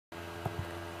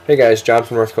Hey guys, John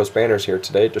from North Coast Banners here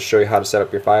today to show you how to set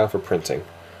up your file for printing.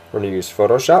 We're going to use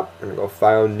Photoshop. We're going to go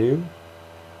File, New.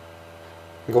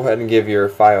 Go ahead and give your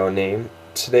file a name.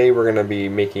 Today we're going to be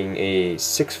making a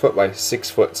 6 foot by 6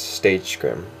 foot stage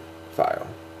scrim file.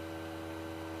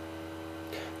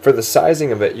 For the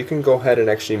sizing of it, you can go ahead and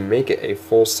actually make it a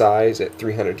full size at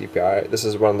 300 dpi. This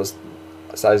is one of the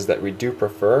sizes that we do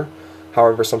prefer.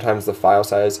 However, sometimes the file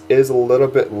size is a little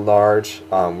bit large.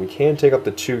 We can take up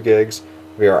to 2 gigs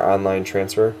via our online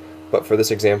transfer, but for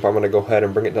this example I'm going to go ahead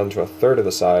and bring it down to a third of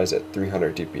the size at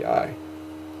 300 dpi. I'm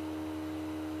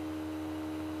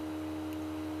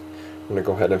going to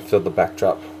go ahead and fill the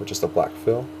backdrop with just a black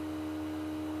fill.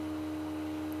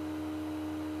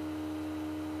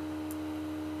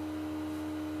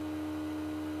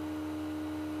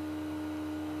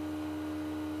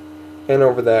 And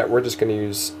over that we're just going to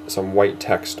use some white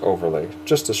text overlay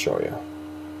just to show you.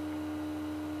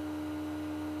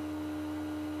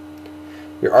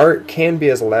 Your art can be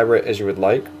as elaborate as you would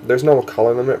like. There's no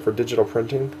color limit for digital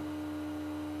printing.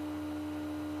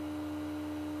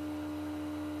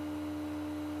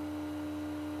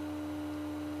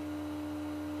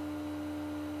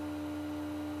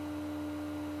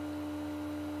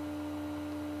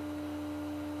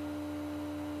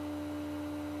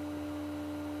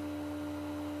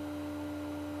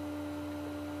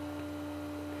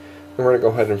 And we're going to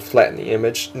go ahead and flatten the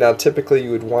image. Now typically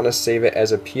you would want to save it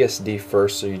as a PSD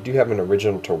first, so you do have an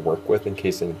original to work with in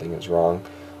case anything is wrong.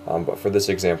 But for this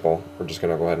example we're just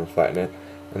going to go ahead and flatten it,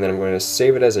 and then I'm going to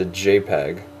save it as a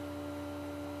JPEG.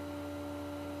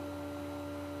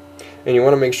 And you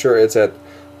want to make sure it's at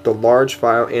the large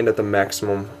file and at the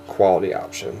maximum quality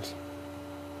options.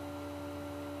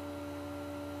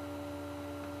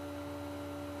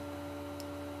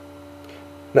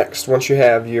 Next, once you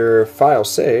have your file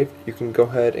saved, you can go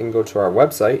ahead and go to our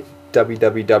website,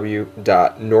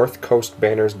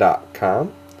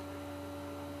 www.northcoastbanners.com.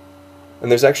 And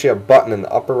there's actually a button in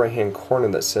the upper right hand corner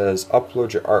that says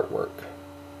Upload Your Artwork.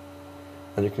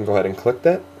 And you can go ahead and click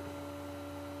that.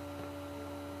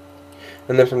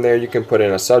 And then from there you can put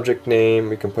in a subject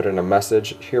name, you can put in a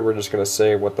message. Here we're just going to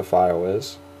say what the file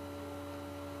is.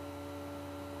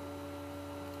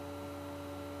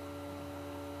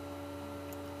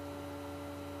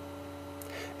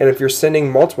 And if you're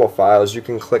sending multiple files, you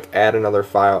can click Add Another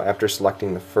File after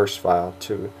selecting the first file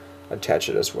to attach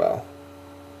it as well.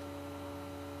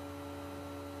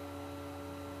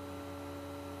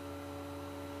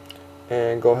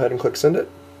 And go ahead and click Send It.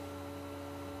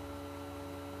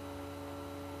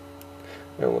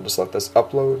 And we'll just let this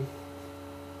upload.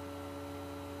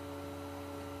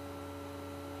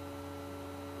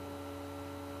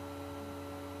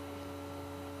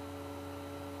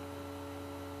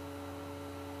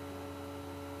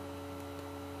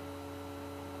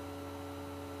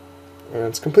 And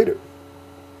it's completed.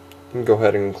 You can go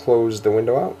ahead and close the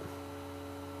window out.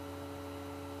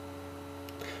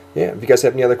 Yeah, if you guys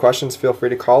have any other questions, feel free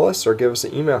to call us or give us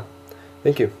an email.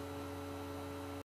 Thank you.